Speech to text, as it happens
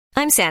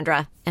I'm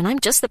Sandra, and I'm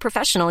just the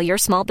professional your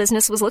small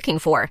business was looking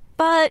for.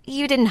 But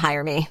you didn't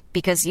hire me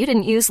because you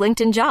didn't use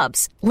LinkedIn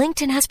Jobs.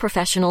 LinkedIn has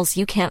professionals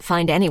you can't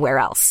find anywhere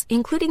else,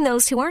 including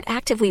those who aren't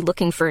actively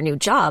looking for a new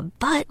job,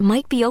 but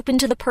might be open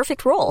to the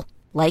perfect role,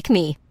 like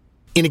me.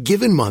 In a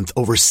given month,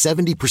 over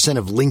 70%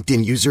 of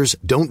LinkedIn users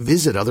don't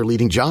visit other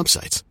leading job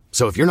sites.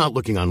 So if you're not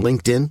looking on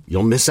LinkedIn,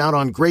 you'll miss out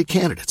on great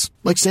candidates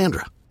like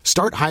Sandra.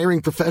 Start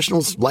hiring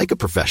professionals like a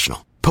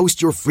professional.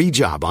 Post your free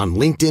job on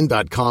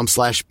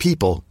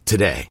linkedin.com/people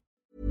today.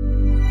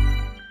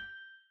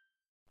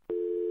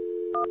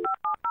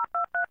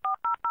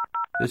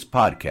 This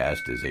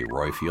podcast is a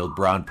Royfield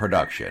Brown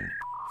production.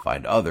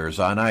 Find others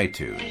on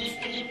iTunes.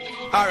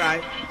 All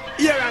right.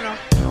 Yeah, I know.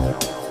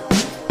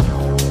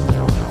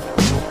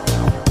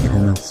 In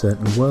an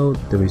uncertain world,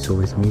 there is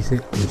always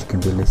music which can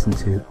be listened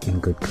to in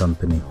good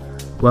company.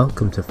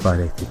 Welcome to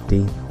Friday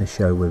 15, the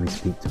show where we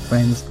speak to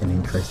friends and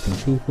interesting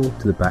people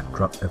to the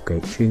backdrop of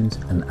great tunes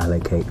and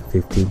allocate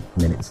 15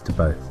 minutes to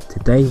both.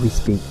 Today we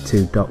speak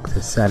to Dr.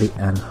 Sally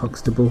Ann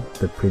Huxtable,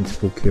 the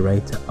Principal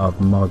Curator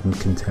of Modern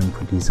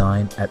Contemporary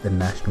Design at the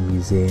National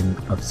Museum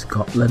of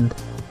Scotland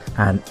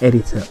and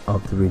editor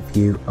of the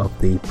Review of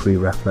the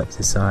Pre-Raphaelite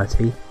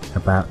Society,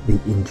 about the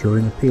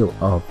enduring appeal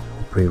of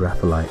the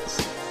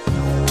Pre-Raphaelites.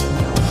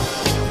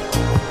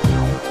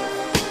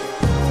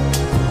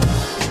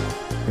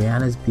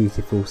 Rihanna's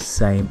beautiful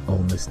Same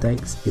Old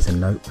Mistakes is a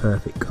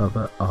note-perfect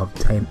cover of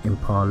Tame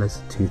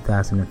Impala's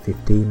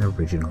 2015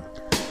 original.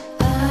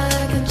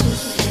 I could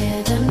just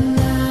hear them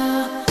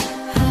now.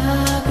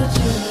 How could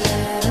you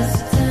let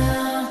us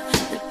down?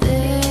 But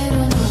they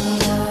don't know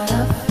what I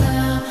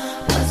found.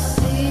 I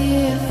see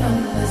it from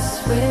this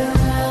way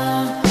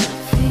round.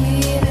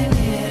 Feeling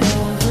it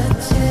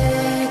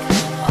overtake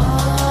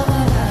all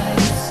that I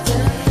used to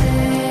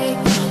hate.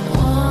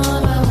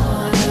 One by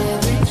one,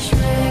 every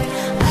trick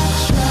I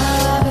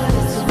try, but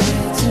it's way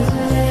too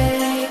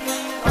late.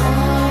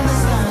 All the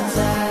signs I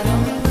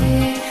don't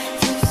need.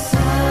 Two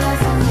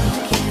sides of me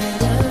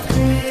can't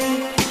agree.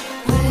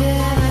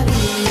 Without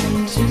being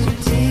too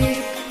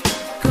deep,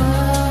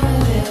 gonna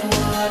live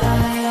what I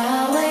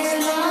always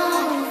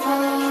longed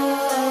for.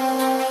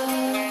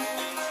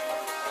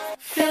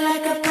 Feel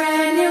like a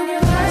brand new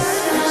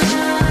person.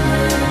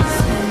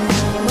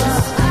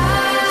 Was I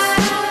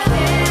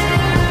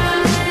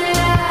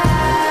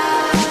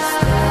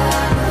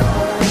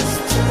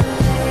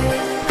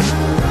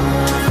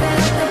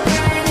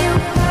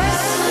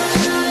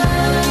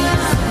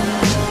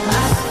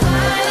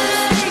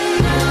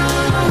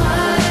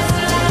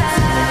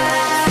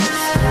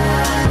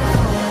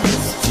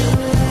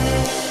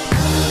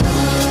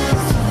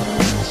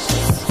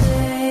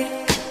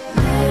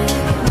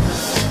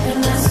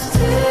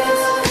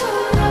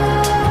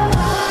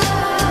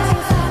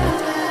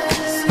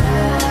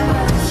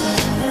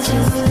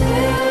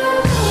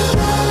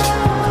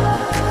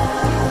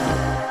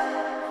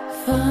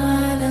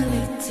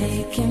finally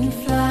taking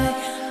flight.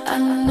 I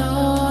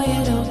know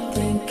you don't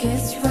think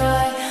it's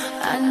right.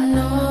 I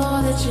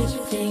know that you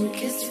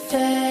think it's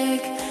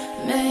fake.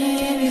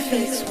 Maybe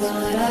fix what I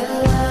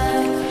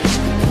like. The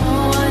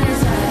point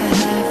is I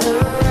have the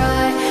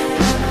right.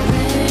 I'm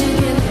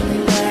thinking in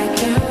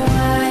black and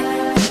white.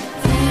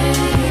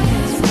 Thinking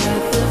it's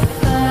worth the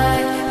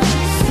fight.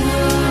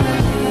 Soon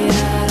I'll be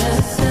out of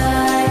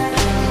sight.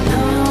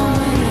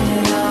 Knowing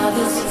it all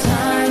this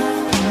time.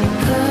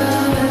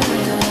 Covered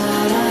with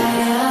what I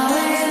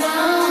always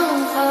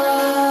longed for.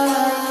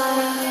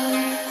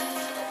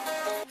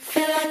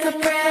 Feel like a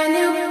brand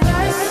new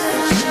person.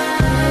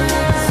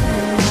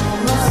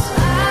 Was I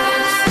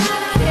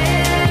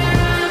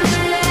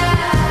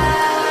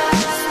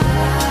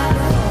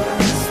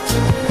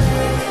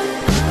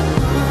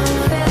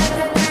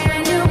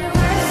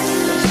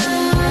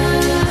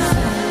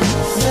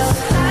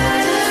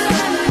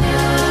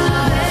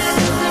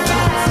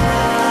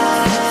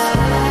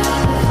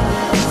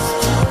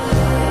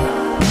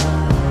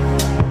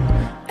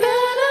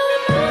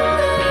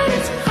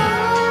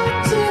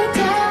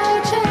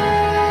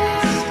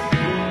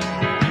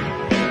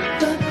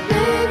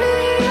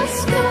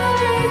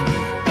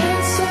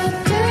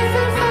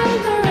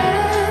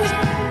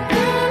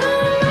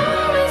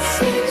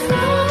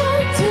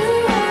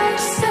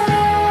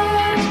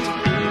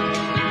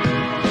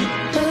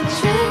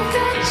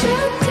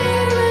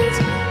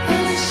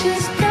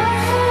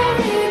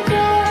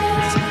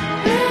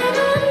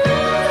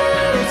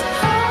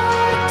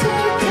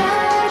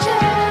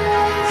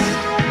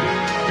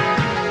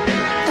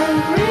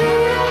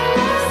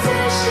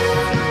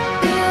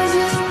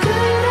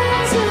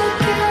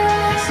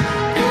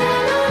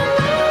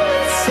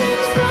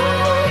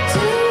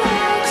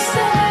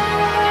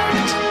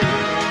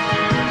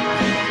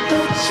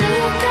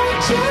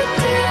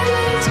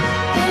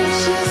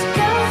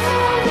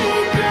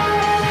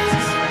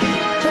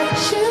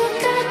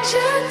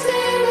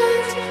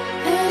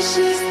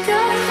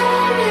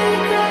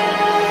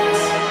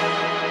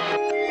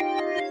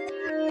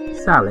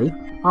Sally,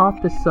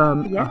 after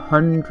some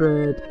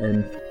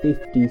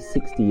 150,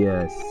 60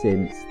 years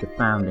since the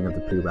founding of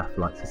the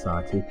Pre-Raphaelite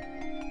Society,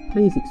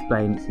 please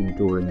explain its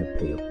enduring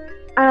appeal.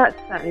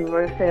 Certainly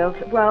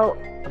Royfield. Well,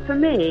 for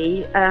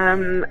me,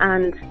 and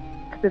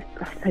there's,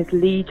 I suppose,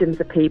 legions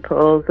of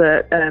people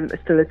that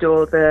still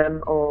adore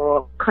them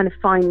or kind of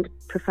find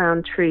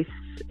profound truths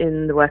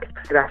in the work of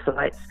the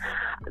Pre-Raphaelites.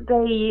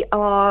 They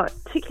are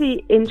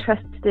particularly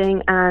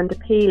interesting and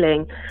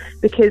appealing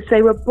because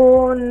they were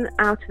born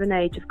out of an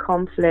age of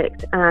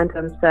conflict and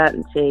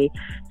uncertainty.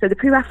 So the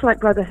Pre-Raphaelite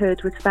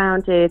Brotherhood was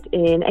founded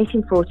in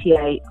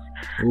 1848.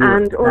 Ooh,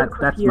 and all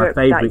across that's Europe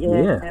my favourite that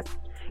year. year.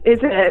 Is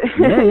it?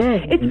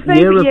 Yeah. It's a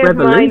favourite year of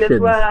mine as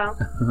well.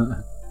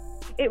 Revolutions.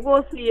 It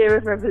was the year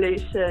of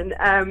revolution,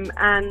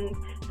 and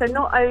so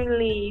not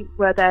only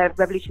were there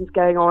revolutions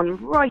going on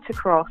right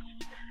across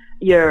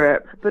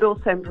Europe, but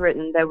also in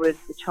Britain there was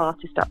the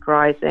Chartist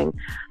uprising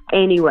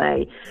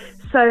anyway.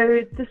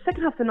 So the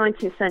second half of the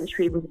 19th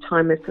century was a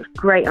time of sort of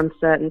great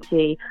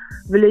uncertainty.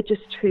 Religious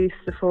truths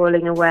are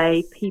falling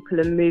away. People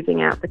are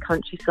moving out the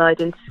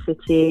countryside into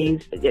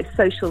cities.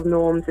 Social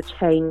norms are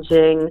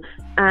changing.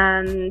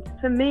 And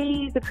for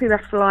me, the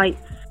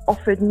Pre-Raphaelites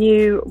offered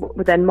new, well,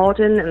 then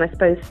modern, and I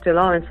suppose still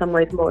are in some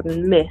ways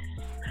modern myths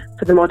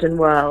for the modern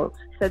world.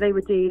 So they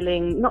were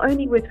dealing not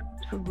only with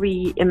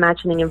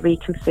reimagining and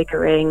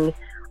reconfiguring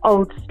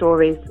old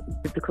stories,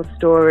 biblical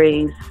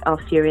stories,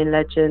 Arthurian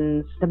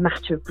legends, the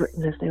Matter of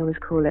Britain, as they always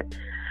call it,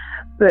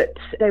 but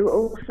they were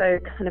also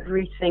kind of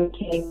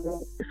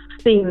rethinking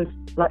themes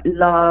like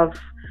love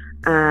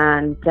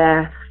and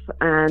death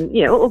and,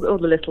 you know, all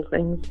the little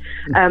things,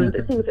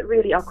 the things that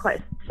really are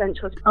quite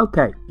essential.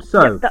 Okay,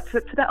 so... That's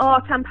for their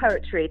art and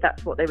poetry,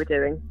 that's what they were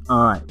doing.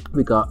 All right,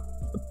 we got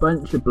a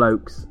bunch of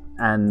blokes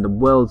and the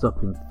world's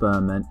up in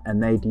ferment,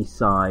 and they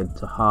decide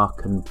to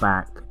harken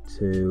back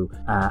to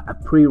a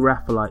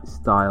pre-Raphaelite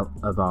style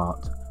of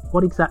art.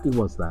 What exactly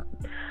was that?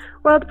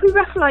 Well, the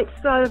pre-Raphaelite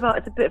style of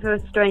art is a bit of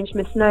a strange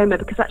misnomer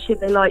because actually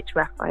they liked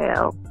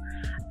Raphael,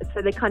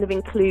 so they kind of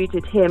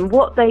included him.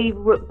 What they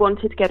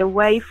wanted to get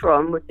away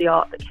from was the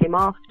art that came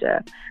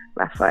after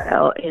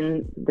Raphael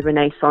in the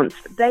Renaissance.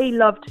 They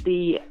loved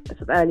the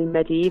sort of early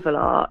medieval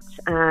art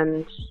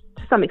and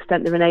to some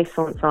extent the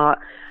Renaissance art,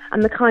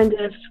 and the kind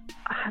of,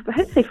 I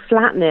hate to say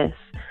flatness,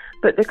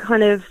 but the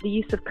kind of the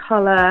use of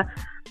colour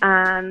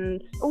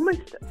and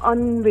almost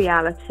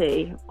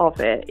unreality of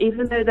it,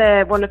 even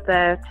though one of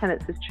their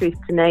tenets was truth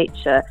to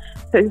nature.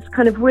 So it's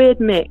kind of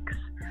weird mix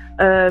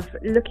of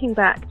looking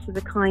back to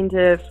the kind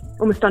of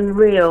almost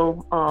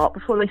unreal art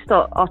before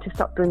artists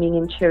start bringing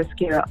in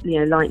chiaroscuro,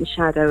 light and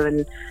shadow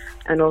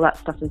and all that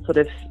stuff and sort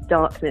of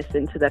darkness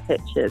into their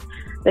pictures.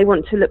 They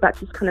want to look back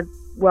to this kind of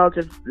world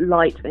of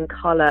light and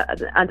colour,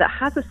 and that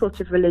has a sort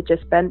of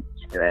religious bent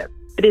to it.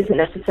 It isn't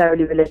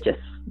necessarily religious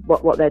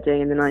what they're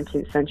doing in the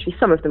 19th century.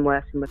 Some of them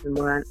were, some of them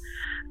weren't.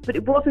 But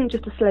it wasn't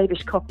just a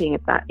slavish copying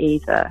of that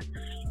either.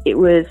 It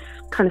was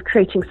kind of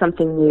creating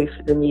something new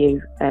for the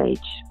new age.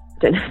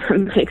 I don't know if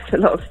that makes a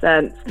lot of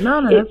sense.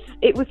 No.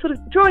 It was sort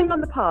of drawing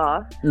on the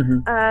past. Mm-hmm.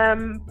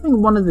 I think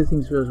one of the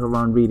things that was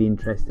really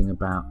interesting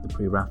about the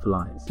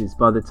Pre-Raphaelites is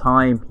by the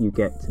time you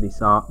get to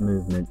this art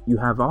movement, you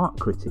have art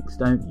critics,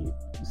 don't you?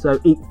 So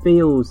it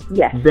feels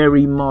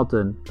very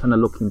modern, kind of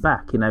looking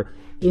back,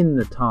 in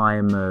the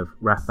time of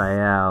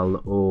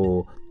Raphael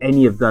or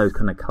any of those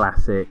kind of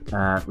classic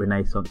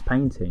Renaissance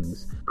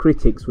paintings,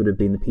 critics would have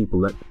been the people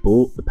that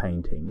bought the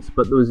paintings,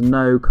 but there was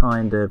no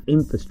kind of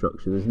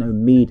infrastructure, there's no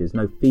medias,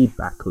 no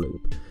feedback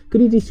loop.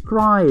 Could you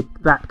describe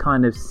that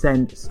kind of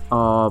sense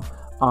of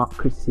art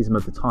criticism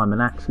of the time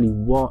and actually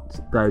what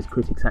those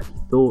critics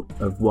actually thought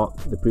of what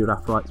the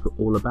Pre-Raphaelites were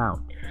all about?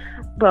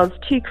 Well, there's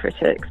two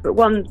critics, but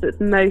one that's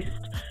most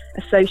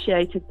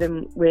associated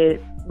them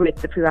with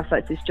the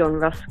Pre-Raphaelites is John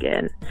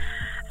Ruskin.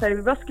 So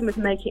Ruskin was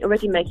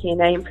already making a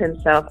name for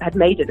himself, had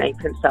made a name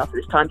for himself at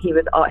this time. He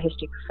was art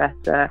history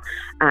professor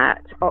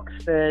at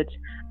Oxford,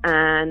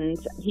 and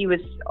he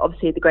was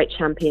obviously the great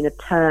champion of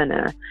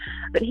Turner.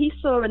 But he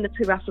saw in the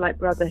Pre-Raphaelite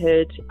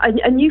Brotherhood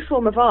a new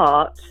form of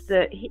art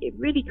that it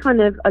really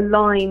kind of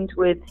aligned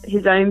with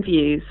his own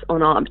views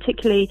on art, and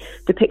particularly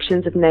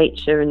depictions of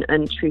nature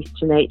and truth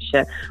to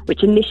nature,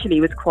 which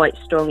initially was quite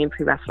strong in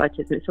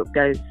Pre-Raphaelitism. It sort of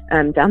goes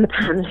down the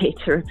pan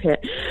later a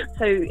bit.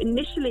 So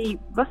initially,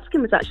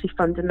 Ruskin was actually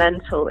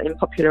fundamental in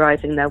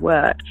popularising their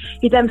work.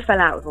 He then fell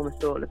out with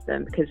almost all of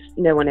them because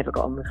no one ever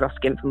got on with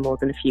Ruskin for more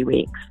than a few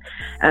weeks.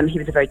 He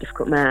was a very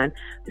difficult man.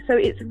 So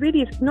it's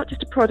really not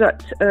just a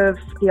product of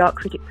the art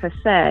critic per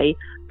se,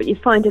 but you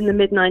find in the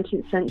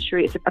mid-19th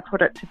century it's a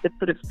product of the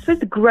sort of, I suppose,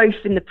 the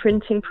growth in the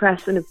printing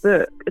press and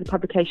the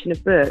publication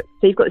of books.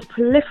 So you've got this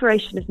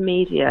proliferation of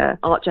media,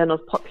 art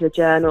journals, popular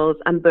journals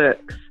and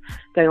books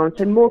going on.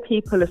 So more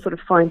people are sort of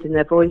finding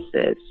their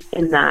voices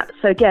in that.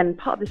 So again,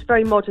 part of this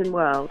very modern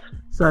world.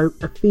 So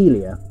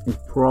Ophelia is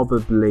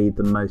probably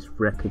the most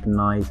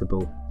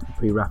recognisable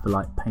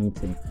Pre-Raphaelite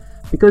painting.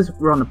 Because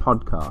we're on a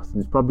podcast,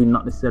 and it's probably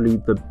not necessarily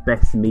the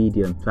best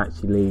medium to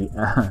actually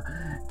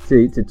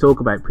to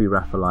talk about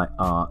Pre-Raphaelite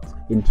art,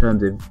 in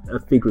terms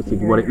of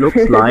figurative what it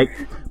looks like,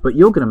 but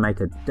you're going to make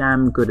a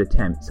damn good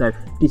attempt. So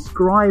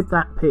describe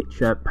that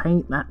picture,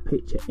 paint that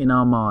picture in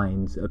our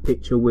minds, a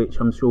picture which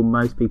I'm sure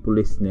most people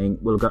listening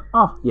will go,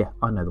 oh yeah,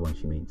 I know the one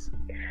she means.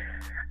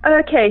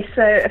 Okay,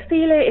 so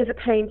Ophelia is a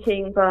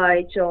painting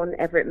by John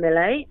Everett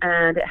Millais,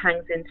 and it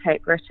hangs in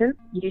Tate Britain,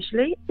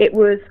 usually. It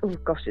was,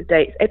 the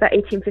dates, about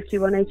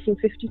 1851,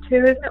 1852,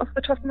 isn't it, off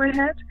the top of my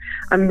head?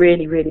 I'm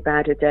really, really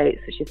bad at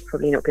dates, which is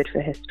probably not good for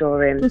a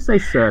historian. Just say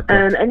circa,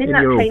 and in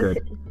that you're painting, all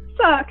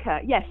good.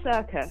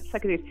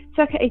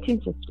 Circa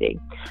 1850.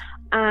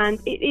 And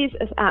it is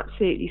an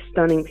absolutely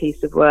stunning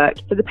piece of work.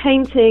 So the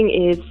painting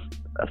is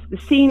the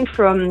scene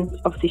from,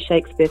 obviously,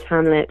 Shakespeare's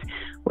Hamlet,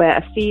 where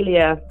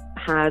Ophelia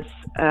has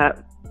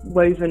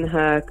woven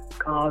her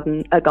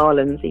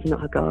garlands, even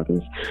not her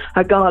gardens,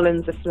 her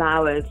garlands of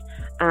flowers,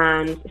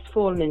 and has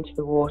fallen into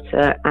the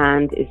water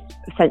and is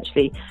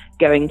essentially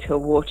going to a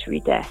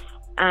watery death.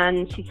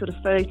 And she's sort of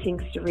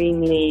floating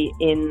serenely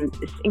in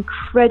this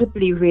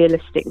incredibly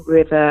realistic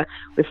river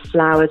with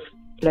flowers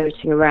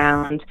floating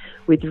around,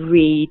 with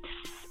reeds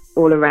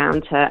all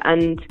around her.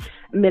 And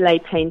Millais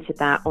painted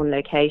that on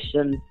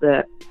location,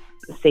 the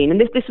scene. And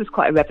this was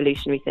quite a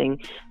revolutionary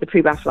thing. The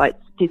Pre-Raphaelites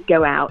did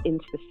go out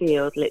into the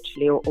field,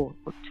 literally, or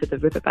to the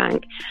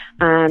riverbank,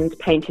 and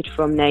painted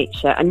from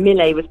nature. And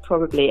Millais was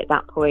probably, at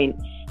that point,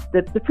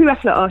 the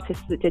Pre-Raphaelite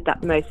artist that did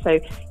that the most. So,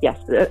 yes,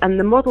 and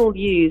the model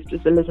used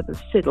was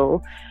Elizabeth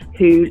Siddal,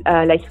 who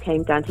later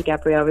became Dante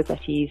Gabriel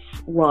Rossetti's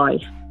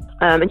wife.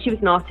 And she was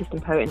an artist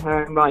and poet in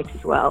her own right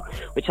as well,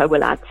 which I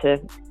will add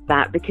to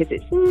that, because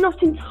it's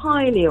not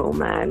entirely all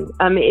men.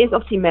 It is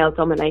obviously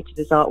male-dominated,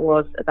 as art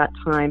was at that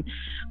time.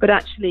 But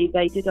actually,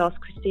 they did ask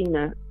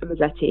Christina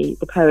Rossetti,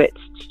 the poet,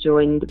 to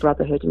join the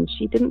Brotherhood, and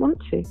she didn't want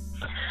to.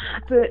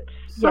 But,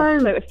 so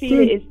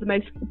Ophelia is the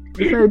most...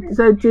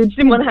 So she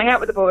didn't want to hang out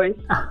with the boys.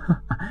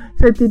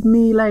 So did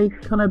Millais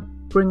kind of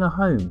bring her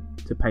home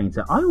to paint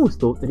her? I always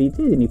thought that he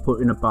did, and he put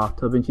her in a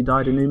bathtub and she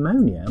died of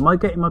pneumonia. Am I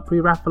getting my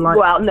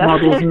Pre-Raphaelite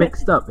models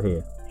mixed up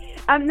here?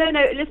 No,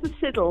 Elizabeth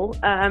Siddal,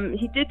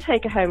 he did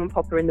take her home and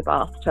pop her in the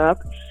bathtub,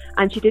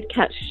 and she did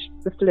catch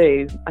the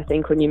flu, I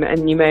think, or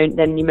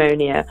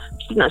pneumonia.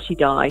 She didn't actually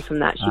die from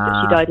that. She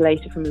died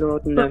later from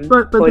laudanum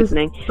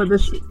poisoning. For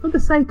the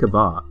sake of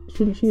art,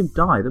 shouldn't she have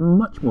died? A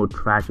much more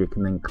tragic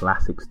and then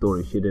classic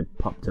story. She'd have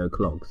popped her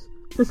clogs.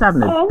 Just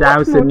having a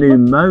douse of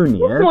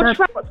pneumonia.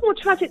 What's more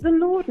tragic than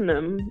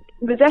laudanum?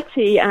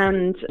 Rossetti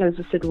and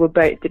Elizabeth Siddal were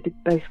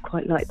both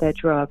quite like their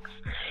drugs.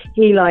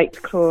 He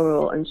liked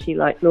chloral and she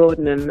liked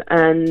laudanum.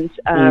 And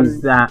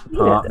is that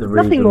part the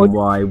reason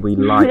why we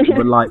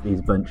like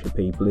these bunch of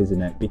people,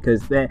 isn't it?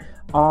 Because they're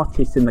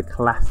artists in the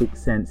classic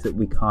sense that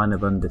we kind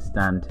of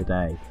understand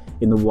today.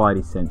 In the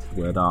widest sense of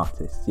the word,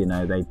 artists. You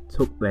know, they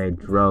took their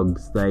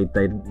drugs. They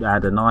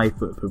had an eye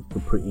for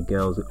pretty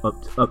girls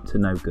up to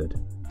no good.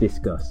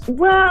 Discuss.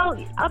 Well,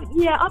 up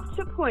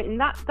to a point,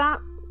 and that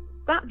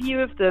view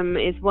of them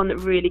is one that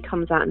really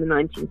comes out in the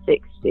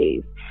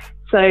 1960s.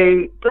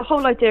 So the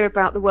whole idea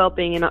about the world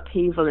being in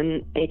upheaval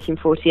in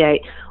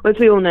 1848, well, as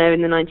we all know,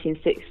 in the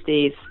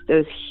 1960s, there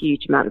was a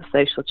huge amount of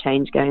social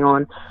change going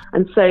on.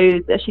 And so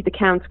actually the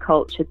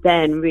counterculture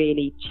then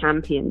really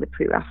championed the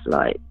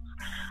Pre-Raphaelites.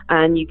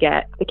 And you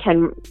get the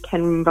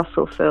Ken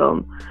Russell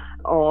film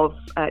of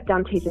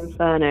Dante's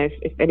Inferno,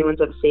 if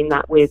anyone's ever seen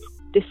that, with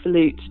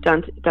dissolute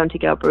Dante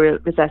Gabriel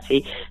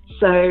Rossetti.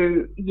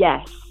 So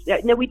yes,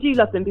 no, we do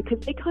love them because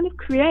they kind of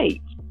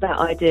create that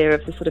idea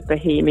of the sort of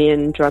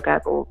bohemian,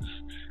 drug-addled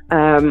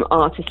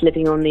artist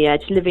living on the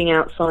edge, living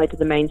outside of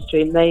the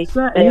mainstream. They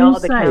are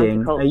the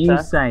counterculture. Are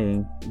you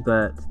saying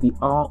that the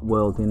art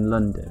world in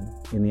London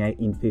in the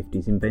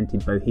 1850s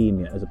invented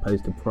Bohemia as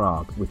opposed to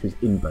Prague, which was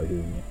in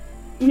Bohemia?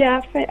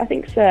 Yeah, I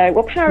think so.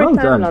 Well, Paris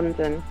and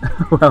London.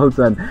 Well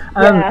done.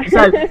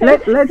 So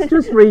let's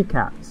just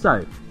recap.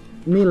 So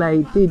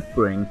Millais did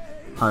bring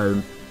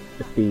home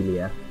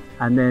Ophelia,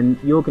 and then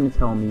you're going to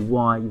tell me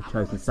why you've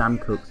chosen Sam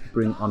Cooke's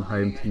Bring On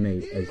Home To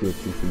Me as your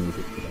piece of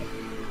music today.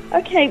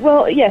 Okay,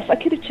 well, yes, I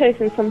could have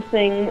chosen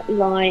something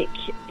like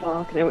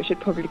Wagner, which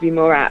would probably be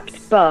more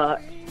apt, but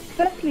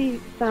firstly,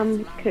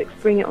 Sam Cooke's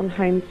Bring It On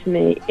Home To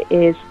Me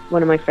is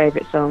one of my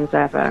favourite songs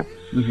ever.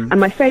 Mm-hmm. And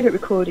my favourite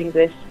recording of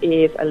this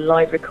is a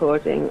live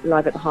recording,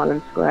 live at the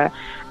Harlem Square.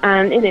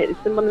 And in it, it's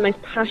one of the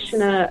most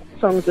passionate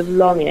songs of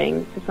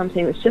longing for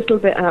something that's just a little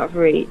bit out of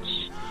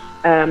reach,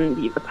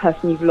 a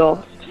person you've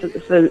lost,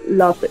 for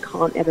love that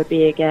can't ever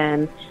be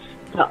again,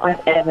 that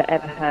I've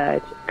ever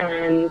heard.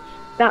 And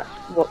that's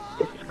what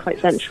is quite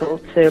central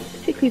to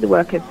particularly the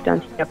work of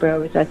Dante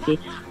Gabriel Rossetti,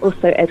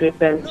 also Edward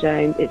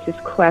Burne-Jones. It's this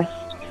quest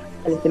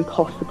for this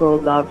impossible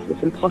love,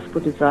 this impossible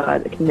desire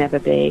that can never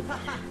be.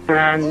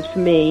 And for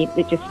me,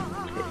 it just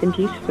fits in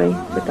beautifully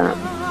with that.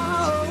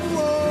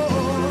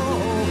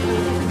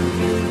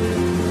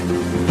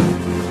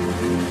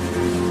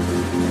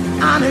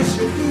 Honest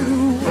with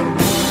you.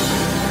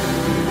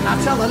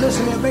 I tell her,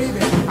 listen here, baby,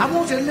 I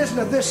want you to listen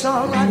to this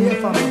song right here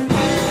for me.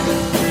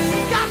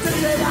 Got to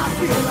tell you how I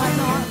feel right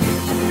now.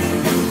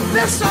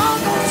 This song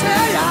gonna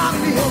tell you how I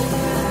feel.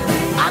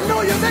 I I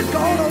know you've been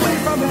gone away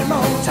from me a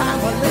long time,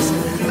 but listen,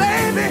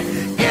 baby,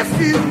 if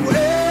you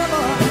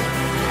ever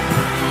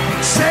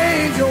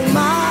change your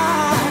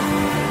mind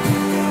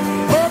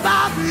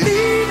about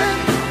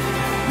leaving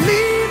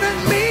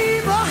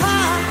me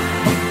behind,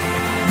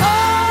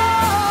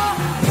 oh,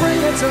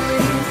 bring it to me,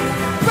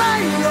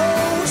 bring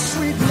your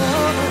sweet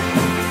love,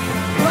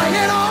 bring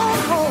it on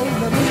home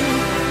to me,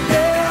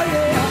 yeah,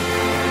 yeah.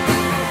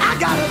 I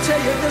gotta tell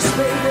you this,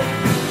 baby,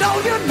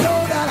 don't you know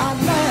that I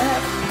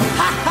laugh,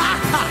 ha, ha,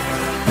 ha,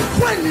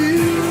 when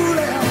you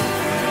left,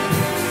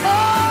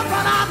 oh,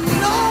 but I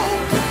know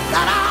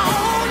that I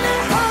only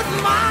hurt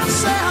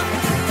myself,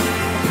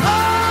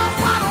 oh,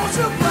 why don't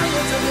you bring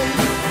it to me,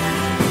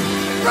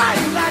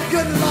 bring that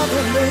good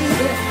loving,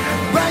 baby,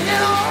 bring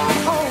it on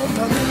home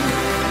to me,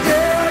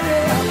 yeah,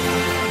 yeah.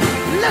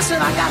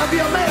 Listen, I gotta be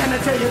a man to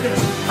tell you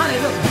this,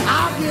 honey, look,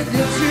 I'll give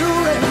you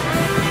jewelry,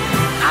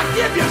 I'll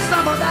give you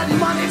some of that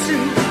money too,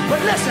 but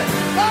listen,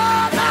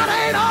 oh, that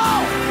ain't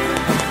all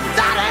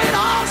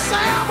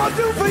Sam will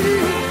do for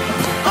you.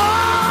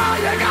 All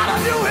you gotta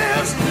do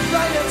is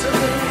bring it to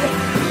me.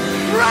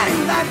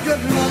 Bring that good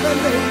loving,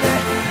 baby.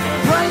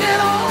 Bring it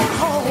on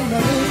home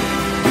to me.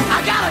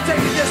 I gotta tell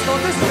you this,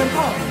 though, this is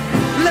important.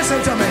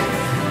 Listen to me.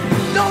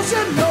 Don't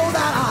you know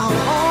that I'll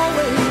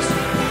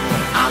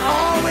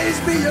always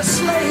be your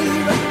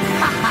slave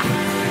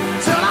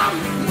till I'm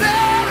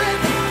buried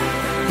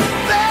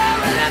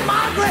in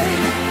my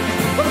grave.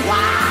 But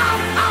while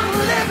I'm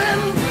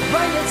living,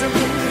 bring it to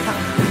me.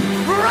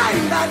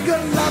 Bring that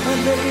good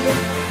loving, baby.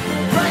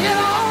 Bring it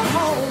on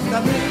home to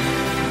me.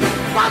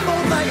 One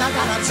more thing I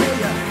gotta tell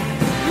you.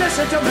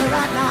 Listen to me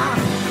right now.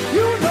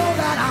 You know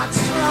that I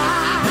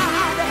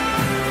tried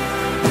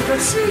to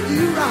treat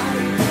you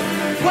right.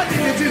 What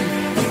did you do?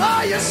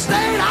 Oh, you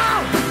stayed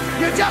out.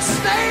 You just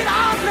stayed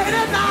out late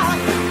at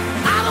night.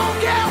 I don't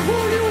care who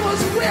you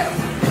was with.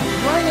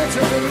 Bring it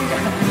to me.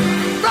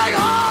 Bring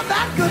all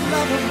that good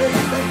loving,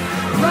 baby.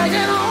 Bring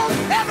it on.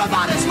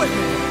 Everybody's with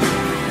me.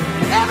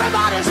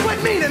 Everybody's with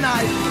me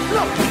tonight.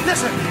 Look,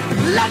 listen,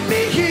 let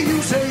me hear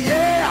you say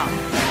yeah.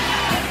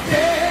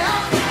 Yeah.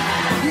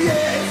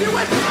 Yeah. If you're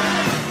with me.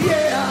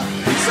 Yeah.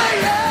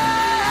 Say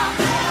yeah.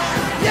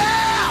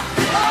 Yeah.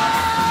 Oh,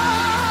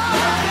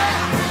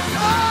 yeah.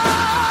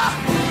 Oh,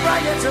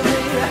 bring it to me.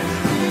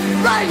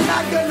 Bring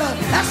that good love.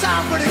 That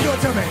sounds pretty good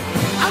to me.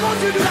 I want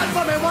you to do that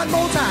for me one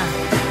more time.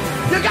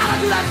 You gotta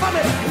do that for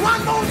me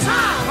one more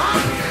time, huh?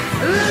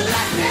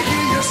 Let me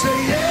hear you say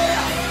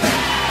yeah.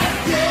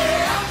 Yeah.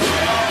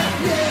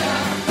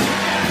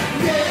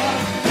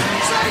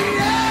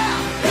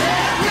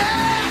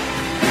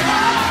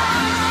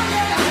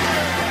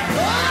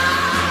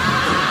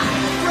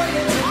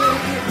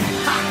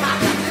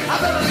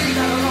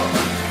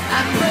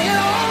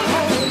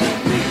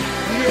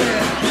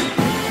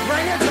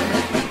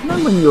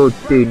 When you're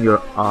doing your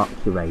art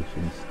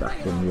curation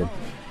stuff and you're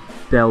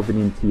delving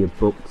into your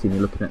books and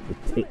you're looking at the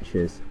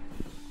pictures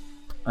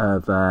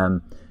of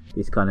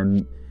this kind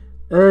of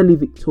early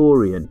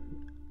Victorian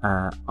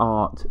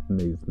art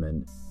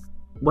movement,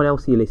 what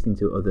else are you listening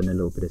to other than a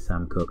little bit of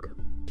Sam Cooke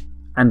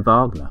and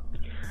Wagner?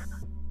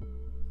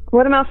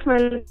 What else am I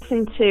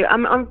listening to?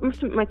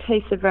 My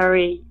tastes are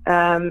very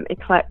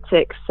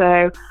eclectic,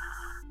 so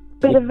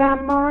bit of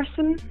Van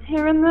Morrison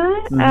here and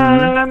there.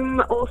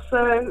 Mm-hmm.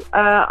 Also,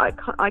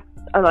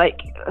 I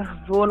like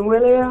Vaughan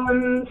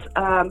Williams,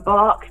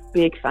 Bach.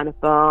 Big fan of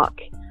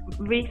Bach.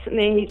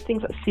 Recently,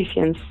 things like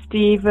Sufjan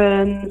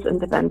Stevens and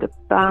Devendra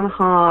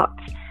Banhart.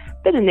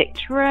 Bit of Nick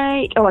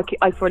Drake. Oh,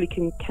 I probably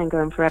can go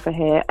on forever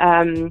here.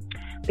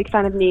 Big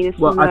fan of Nina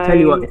Simone. Well, I tell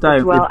you what,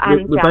 don't. Well,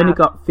 we've only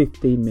got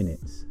 15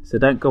 minutes, so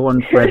don't go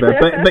on forever.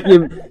 but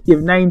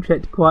you've name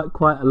checked quite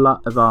a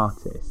lot of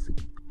artists.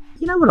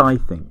 You know what I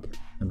think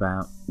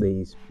about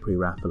these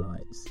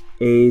pre-Raphaelites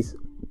is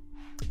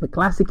the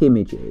classic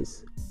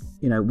images.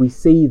 You know, we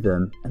see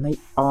them and they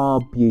are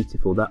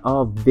beautiful, they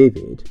are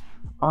vivid.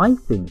 I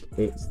think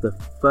it's the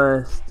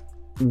first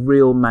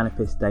real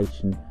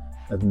manifestation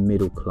of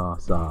middle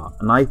class art,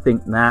 and I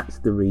think that's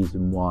the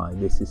reason why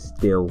this is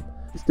still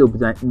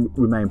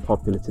remain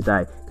popular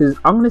today. Because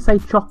I'm going to say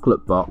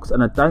chocolate box,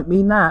 and I don't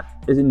mean that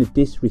as in a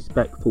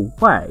disrespectful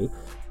way,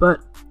 but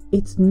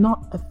it's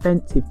not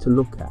offensive to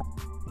look at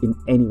in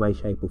any way,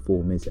 shape or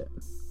form, is it?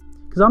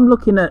 Because I'm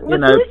looking at,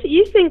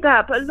 you think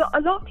that, but a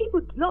lot of people,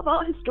 a lot of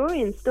art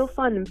historians still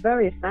find them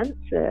very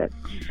offensive.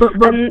 But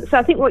so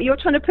I think what you're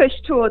trying to push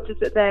towards is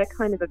that they're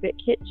kind of a bit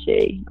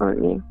kitschy,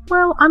 aren't you?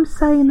 Well, I'm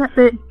saying that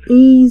they're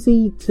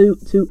easy to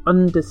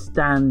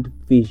understand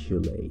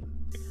visually,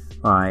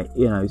 right?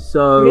 You know,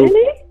 so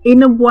really?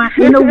 in a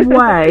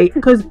way,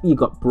 because you've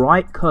got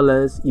bright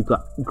colours, you've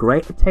got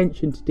great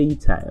attention to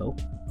detail.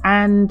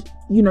 And,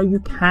 you know, you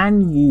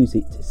can use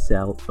it to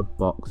sell a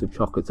box of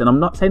chocolates. And I'm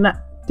not saying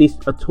that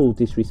at all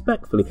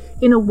disrespectfully,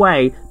 in a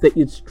way that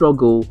you'd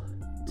struggle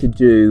to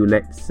do,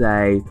 let's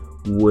say,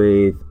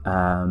 with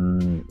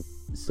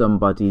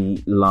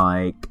somebody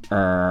like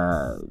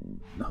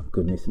Oh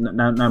goodness!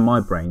 Now my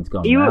brain's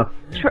gone. You now.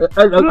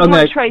 wouldn't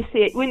want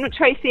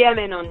Tracy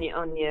Emin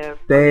on your.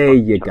 There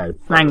you go.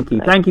 Thank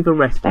you for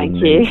rescuing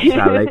me,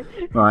 Sally.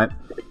 Right.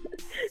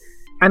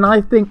 And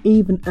I think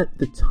even at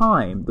the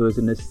time there was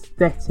an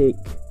aesthetic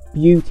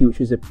beauty which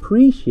was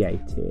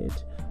appreciated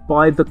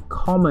by the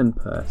common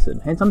person.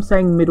 Hence, I'm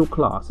saying middle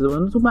class. So when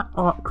I'm talking about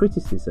art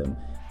criticism,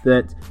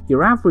 that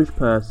your average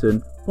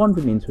person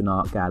wandering into an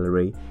art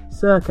gallery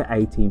circa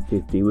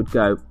 1850 would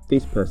go,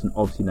 this person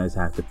obviously knows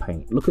how to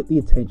paint. Look at the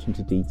attention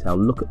to detail.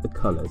 Look at the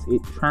colours.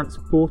 It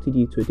transported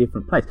you to a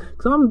different place.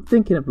 Because I'm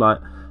thinking of like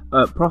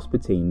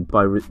Proserpine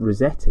by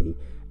Rossetti,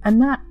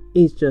 and that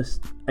is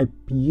just a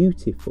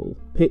beautiful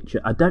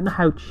picture. I don't know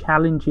how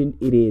challenging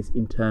it is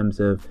in terms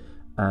of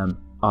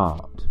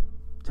art.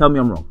 Tell me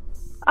I'm wrong.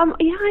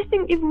 Yeah, I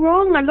think you're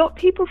wrong. A lot of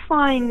people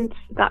find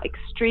that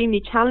extremely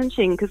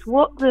challenging because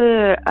what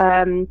the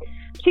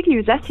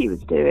particularly Rossetti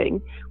was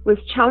doing was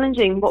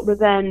challenging what were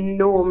then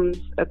norms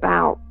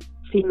about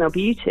female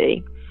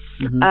beauty.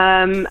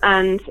 Mm-hmm.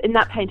 And in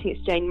that painting,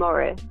 it's Jane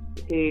Morris,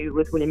 who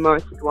was William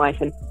Morris's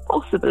wife and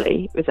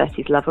possibly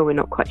Rossetti's lover. We're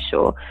not quite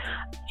sure.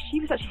 She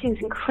was actually seen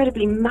as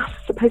incredibly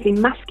supposedly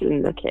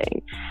masculine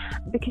looking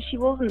because she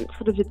wasn't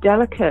sort of a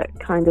delicate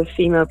kind of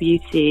female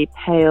beauty,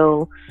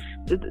 pale.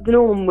 The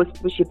norm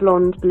was your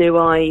blonde,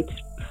 blue-eyed,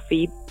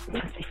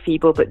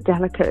 feeble but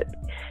delicate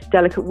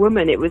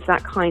woman. It was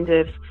that kind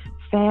of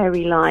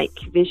fairy-like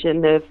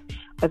vision of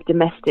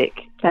domestic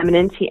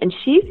femininity, and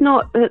she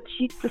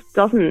just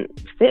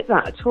doesn't fit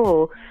that at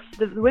all.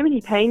 The women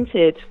he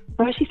painted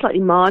were actually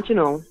slightly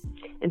marginal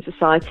in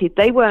society.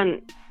 They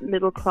weren't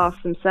middle class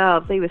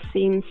themselves. They were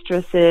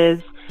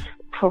seamstresses,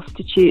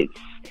 prostitutes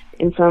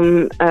in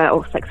some,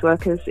 or sex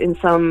workers in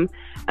some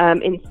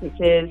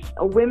instances,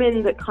 or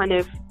women that kind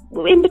of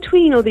were in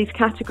between all these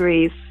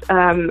categories.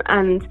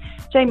 And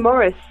Jane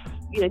Morris,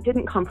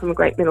 didn't come from a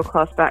great middle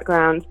class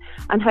background,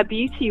 and her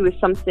beauty was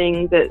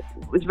something that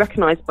was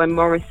recognised by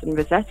Morris and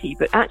Rossetti,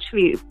 but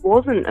actually it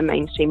wasn't a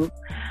mainstream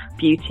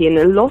beauty, and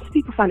a lot of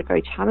people found it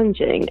very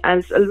challenging,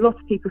 as a lot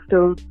of people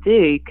still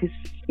do, because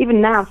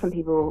even now some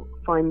people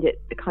find it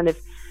a kind of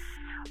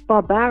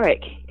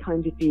barbaric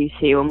kind of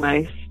beauty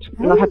almost.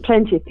 And I've had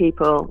plenty of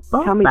people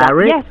tell me that.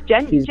 Yes,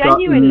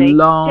 genuinely. Got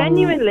long,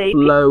 genuinely.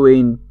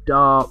 flowing,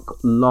 dark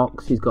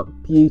locks. She's got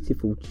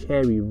beautiful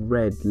cherry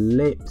red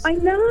lips. I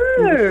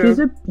know. She's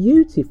a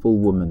beautiful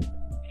woman.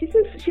 She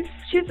was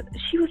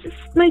the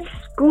most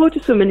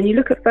gorgeous woman, and you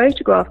look at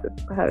photographs of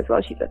her as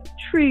well. She's a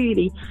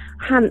truly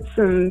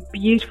handsome,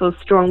 beautiful,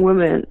 strong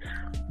woman.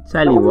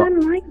 Tell you what,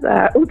 men like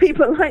that. All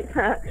people like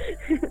that.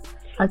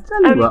 I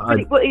tell you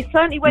what. But it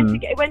certainly went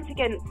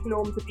against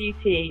norms of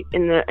beauty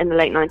in the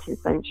late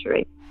 19th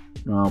century.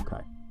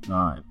 Okay, all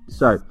right.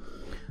 So,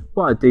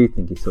 what I do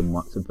think is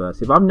somewhat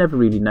subversive. I've never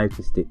really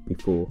noticed it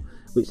before,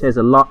 which says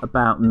a lot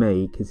about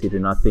me,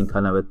 considering I think I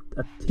know a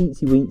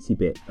teensy-weensy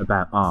bit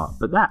about art.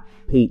 But that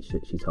peach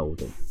that she's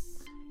holding,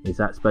 is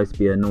that supposed to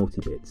be her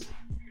naughty bits?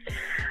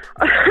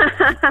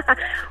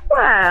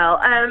 Well,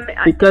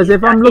 because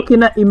if I'm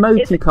looking at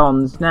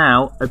emoticons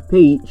now, a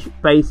peach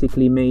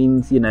basically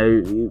means,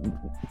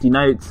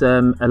 denotes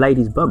a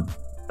lady's bum.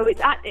 Oh,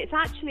 it's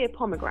actually a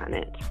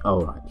pomegranate.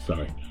 Oh, right,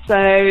 sorry.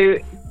 So,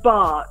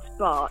 but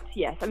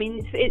yes, I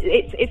mean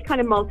it's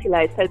kind of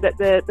multi-layered. So that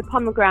the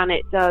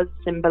pomegranate does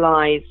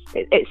symbolise.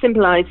 It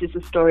symbolises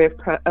the story of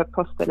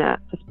Proserpine.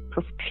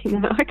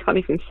 I can't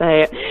even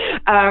say it.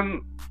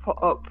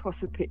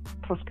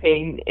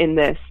 Proserpine in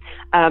this,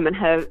 and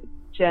her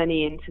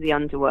journey into the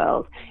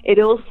underworld. It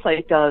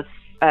also does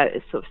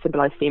sort of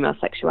symbolise female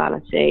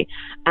sexuality,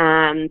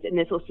 and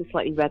there's also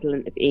slightly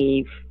redolent of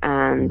Eve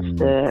and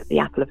the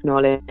apple of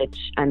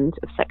knowledge and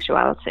of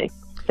sexuality.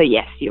 So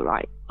yes, you're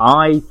right.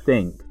 I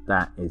think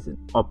that is an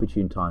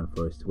opportune time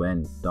for us to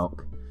end,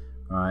 Doc.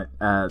 Right?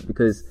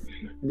 Because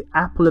the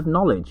apple of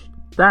knowledge,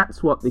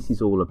 that's what this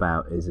is all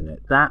about, isn't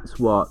it? That's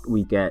what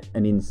we get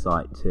an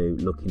insight to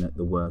looking at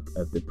the work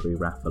of the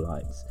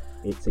Pre-Raphaelites.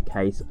 It's a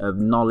case of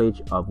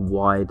knowledge of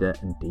wider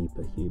and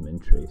deeper human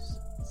truths.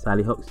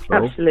 Sally Huxtable.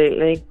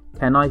 Absolutely.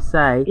 Can I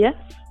say, yes,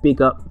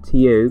 big up to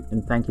you,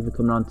 and thank you for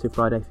coming on to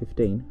Friday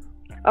 15.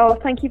 Oh,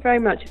 thank you very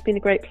much. It's been a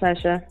great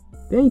pleasure.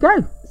 There you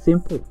go.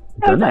 Simple.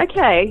 Oh,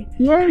 okay.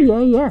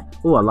 Yeah.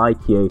 Oh, I like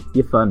you.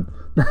 You're fun.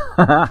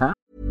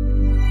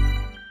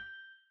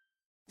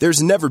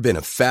 There's never been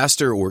a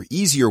faster or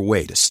easier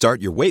way to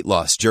start your weight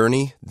loss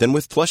journey than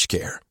with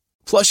PlushCare.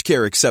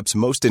 PlushCare accepts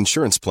most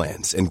insurance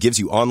plans and gives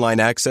you online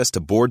access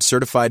to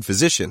board-certified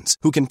physicians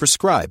who can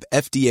prescribe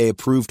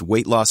FDA-approved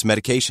weight loss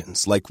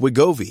medications like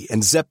Wegovy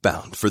and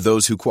Zepbound for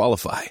those who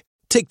qualify.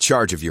 Take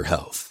charge of your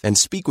health and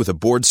speak with a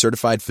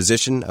board-certified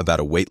physician about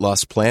a weight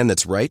loss plan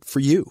that's right for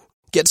you.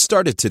 Get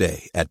started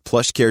today at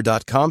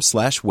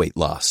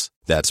plushcare.com/weightloss.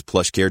 That's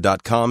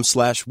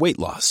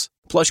plushcare.com/weightloss.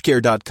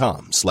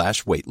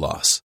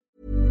 plushcare.com/weightloss.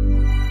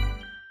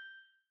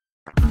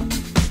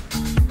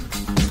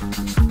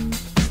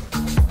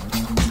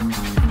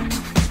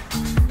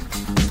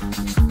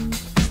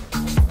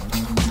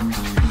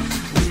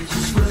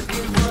 Just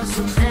looking for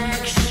some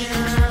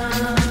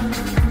action.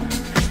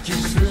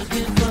 Just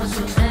looking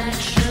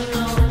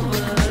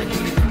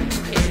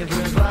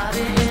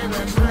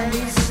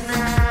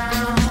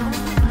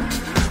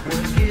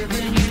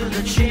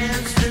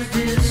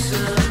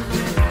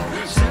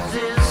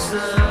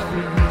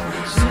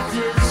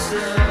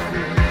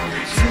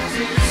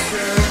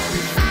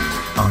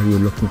We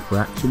Were Looking for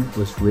Action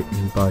was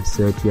written by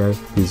Sergio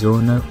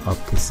Pizzorno of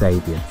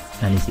Kasabian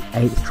and is the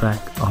 8th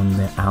track on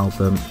the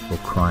album For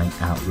Crying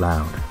Out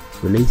Loud.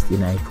 Released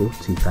in April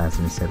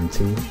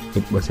 2017,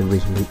 it was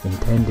originally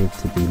intended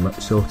to be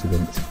much shorter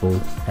than its full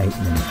 8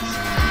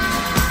 minutes.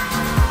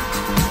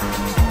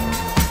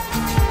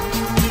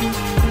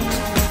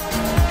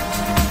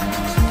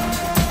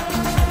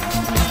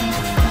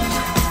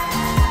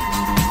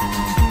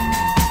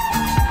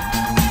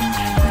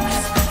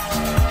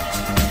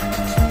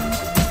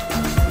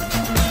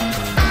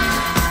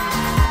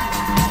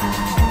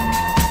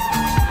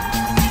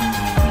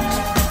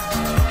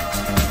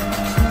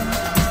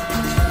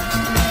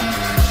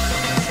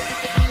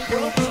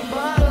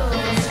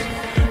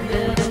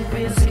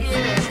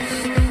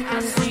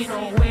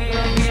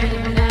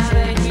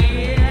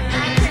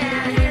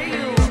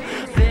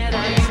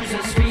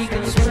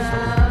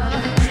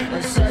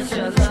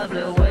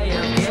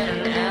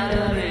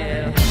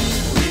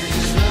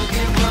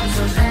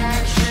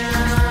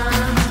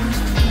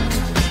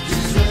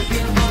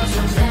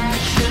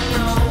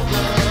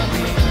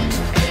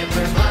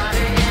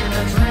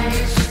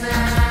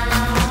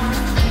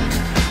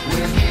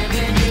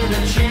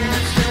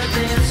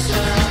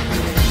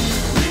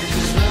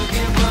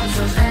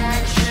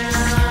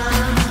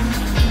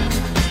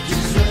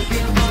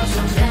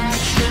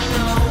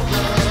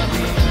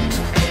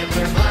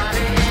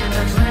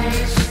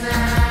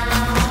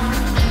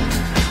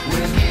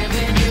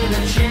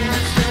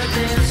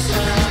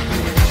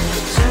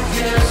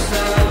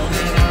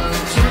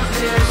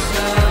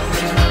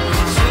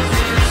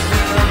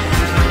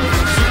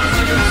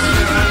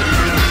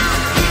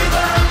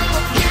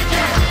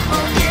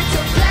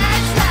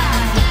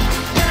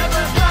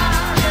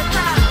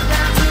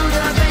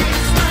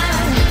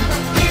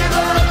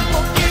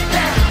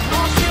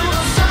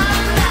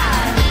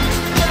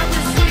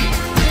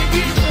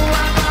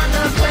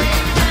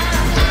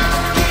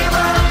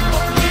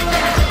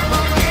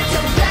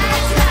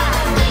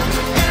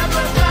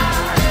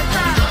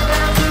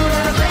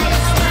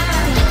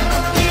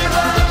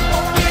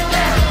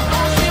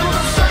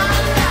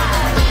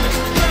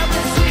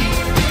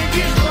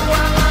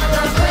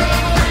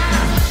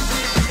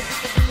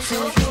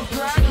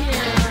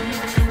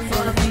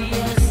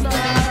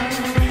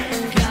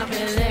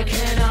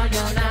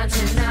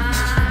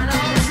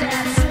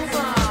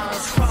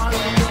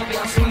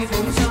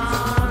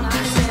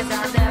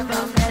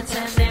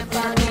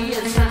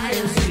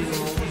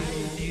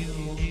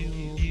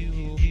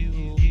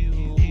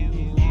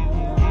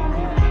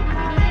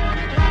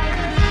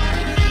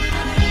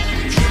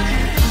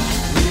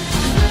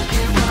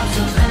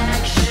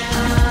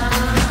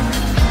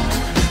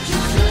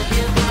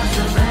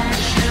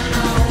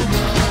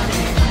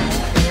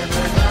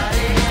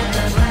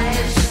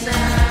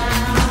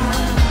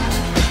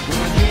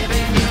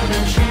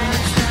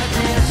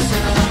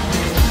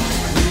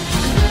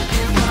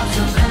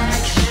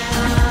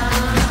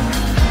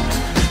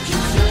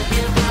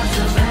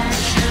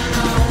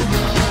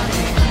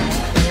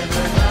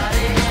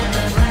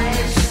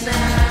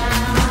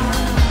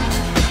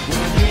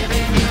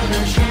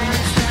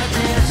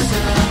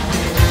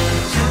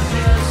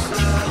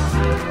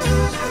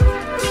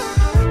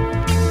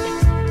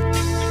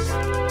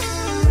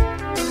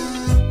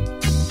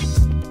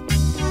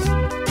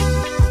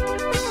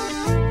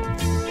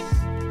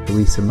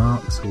 Louisa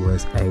Marks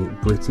was a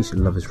British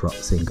lovers rock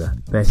singer,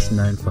 best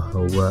known for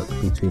her work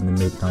between the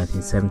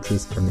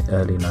mid-1970s and the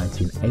early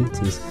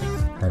 1980s.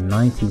 Her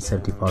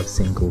 1975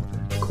 single,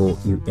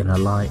 Caught You in a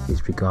Lie,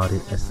 is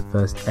regarded as the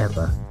first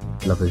ever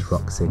lovers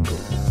rock single.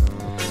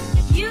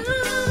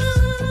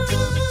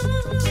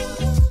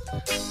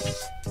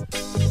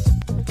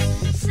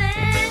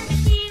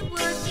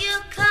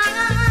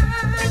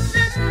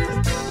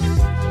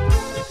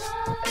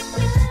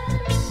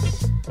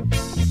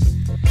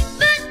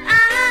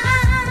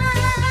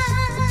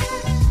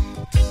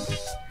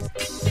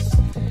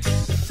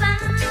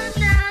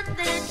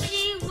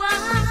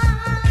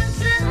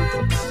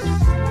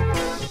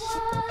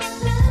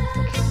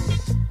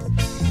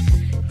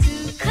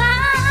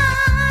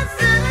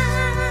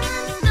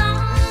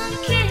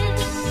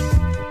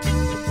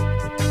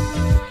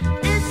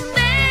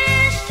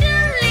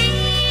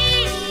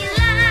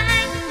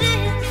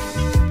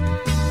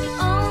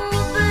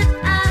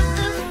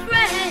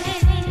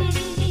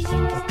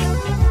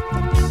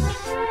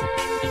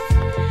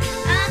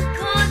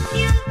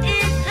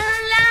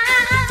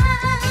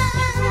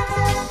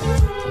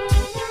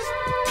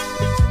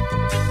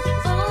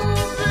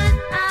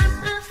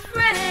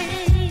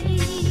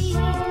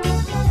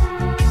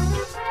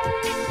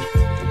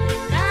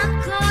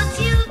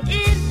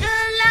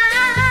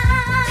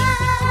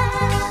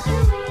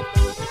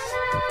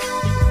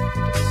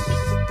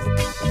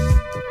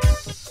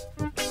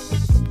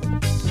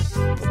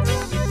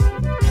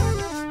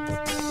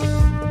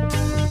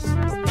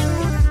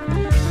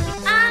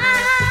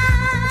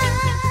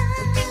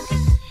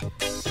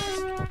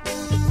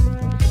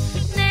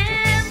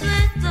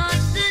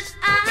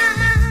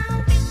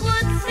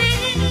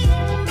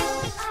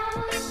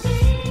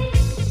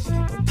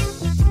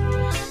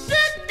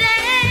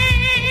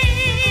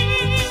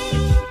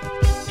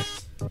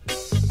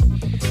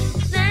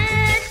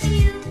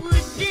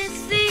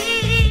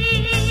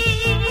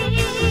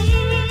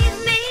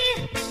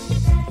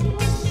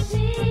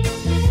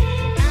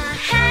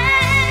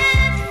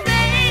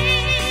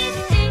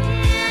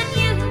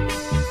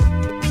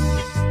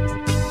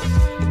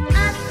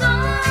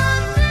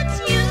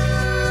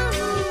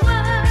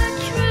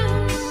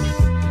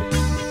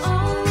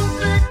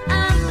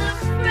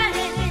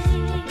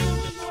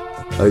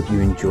 Hope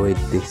you enjoyed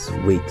this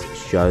week's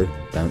show.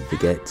 Don't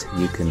forget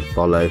you can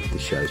follow the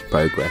show's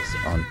progress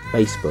on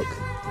Facebook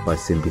by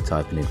simply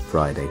typing in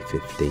Friday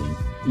 15.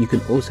 You can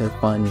also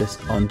find us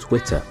on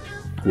Twitter,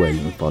 where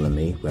you can follow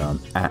me, where I'm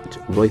at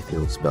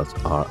Roifield, spelled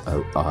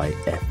ROIFIELD.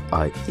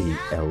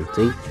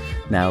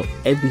 Now,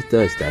 every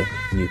Thursday,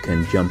 you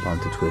can jump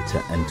onto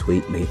Twitter and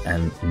tweet me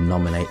and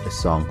nominate a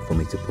song for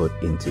me to put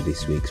into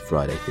this week's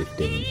Friday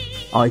 15.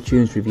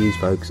 iTunes reviews,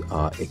 folks,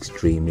 are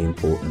extremely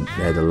important.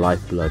 They're the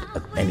lifeblood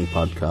of any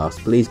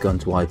podcast. Please go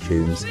onto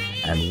iTunes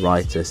and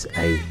write us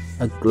a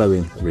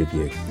glowing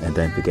review. And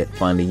don't forget,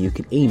 finally, you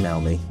can email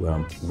me, where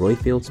I'm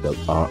Roifield, spelled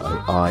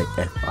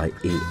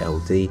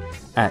ROIFIELD,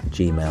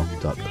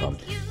 @gmail.com.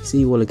 See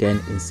you all again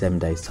in 7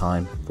 days'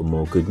 time for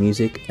more good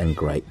music and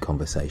great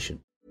conversation.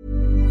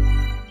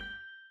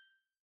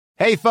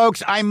 Hey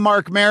folks, I'm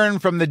Mark Maron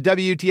from the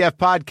WTF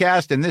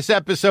Podcast, and this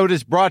episode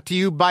is brought to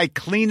you by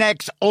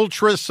Kleenex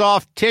Ultra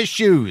Soft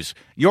Tissues,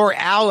 your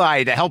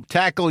ally to help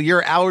tackle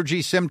your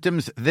allergy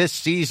symptoms this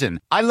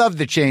season. I love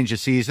the change of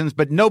seasons,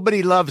 but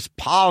nobody loves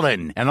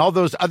pollen and all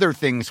those other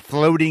things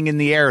floating in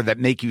the air that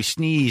make you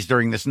sneeze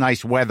during this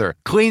nice weather.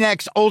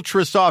 Kleenex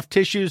Ultra Soft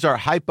Tissues are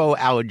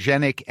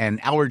hypoallergenic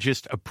and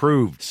allergist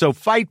approved, so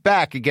fight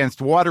back against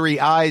watery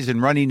eyes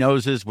and runny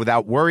noses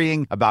without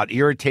worrying about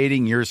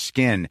irritating your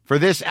skin. For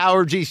this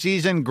allergy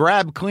season,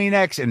 grab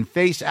Kleenex and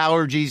face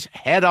allergies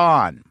head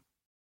on.